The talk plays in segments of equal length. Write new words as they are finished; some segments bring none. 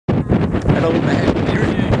Hello,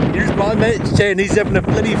 mate. Here's my mate saying he's having a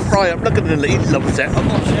bloody fry up. Look at him, he loves it. I'm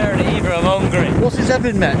not sharing it either, I'm hungry. What's his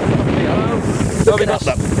having, mate? Well, we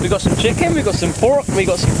got some chicken, we got some pork, we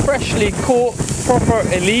got some freshly caught, proper,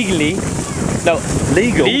 illegally. No,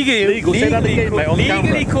 Legal. Say that legally, again, mate, on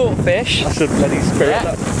legally camera. caught fish. That's a bloody spirit.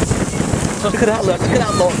 Yeah. Look at that, look at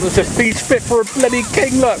that lot. There's a feast fit for a bloody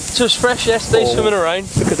king, look. Just fresh yesterday, swimming around.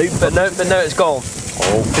 Look at these. But now it's gone.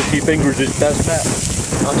 Oh, 50 fingers is best bet.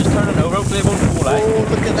 I'll just turn it over, hopefully it won't fall out. Oh,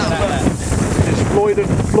 look at that. This is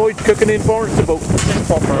Floyd cooking in Barnstable. It's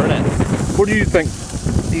proper, isn't it? What do you think?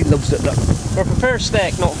 He loves it, look. Well, prepare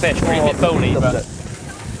steak, not fish, pretty bit bony. Loves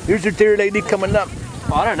it. Here's your dear lady coming up.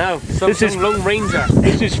 Well, I don't know, some Lone Ranger.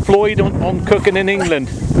 This is Floyd on cooking in England.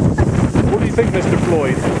 What do you think, Mr.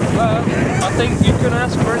 Floyd? Well, I think you can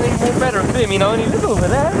ask for anything more better than him, you know, and you look over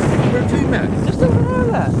there. Where to, man? Just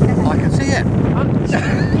over there, I can see it.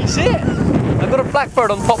 You see it? I've got a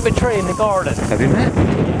blackbird on top of a tree in the garden. Have you met?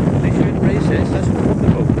 They should raise this, that's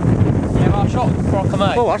wonderful. Yeah, well, I shot it before I come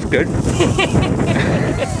out. Oh, that's good.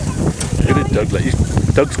 Look at Doug,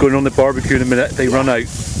 like, Doug's going on the barbecue in a minute, they run out.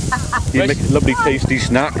 You make a lovely tasty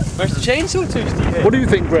snack. Where's the chainsaw to, Steve? What do you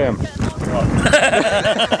think, Graham?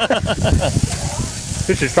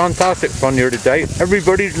 This is fantastic fun here today.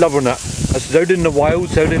 Everybody's loving it. It's out in the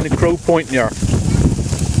wilds, out in the Crow Point here.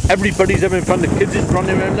 Everybody's having fun. The kids is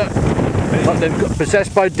running around, look. Like they've got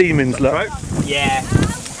possessed by demons, look. Right. Yeah.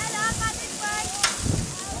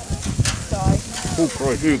 Oh,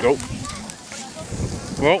 Christ, here you go.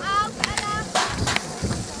 Well,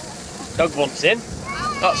 Doug wants in.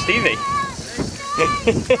 That's Stevie.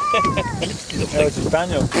 that was a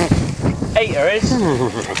spaniel. 8 there is.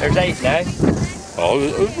 There's 8 now. Oh,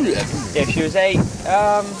 Yeah, she was 8.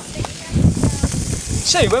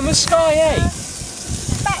 Sue, when was Sky 8?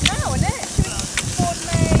 Back now, isn't it? She was towards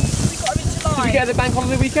May. We got her in July. Did we get the bank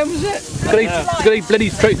holiday weekend, was it? look at these bloody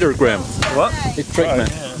traitor, Graham. What? It's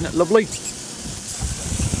treatment. Isn't that lovely?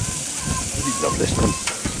 Really love this one.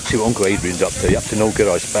 See what Uncle Adrian's up to. Up to no good,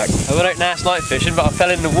 I expect. I went out last night fishing, but I fell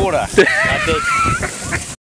in the water. I did.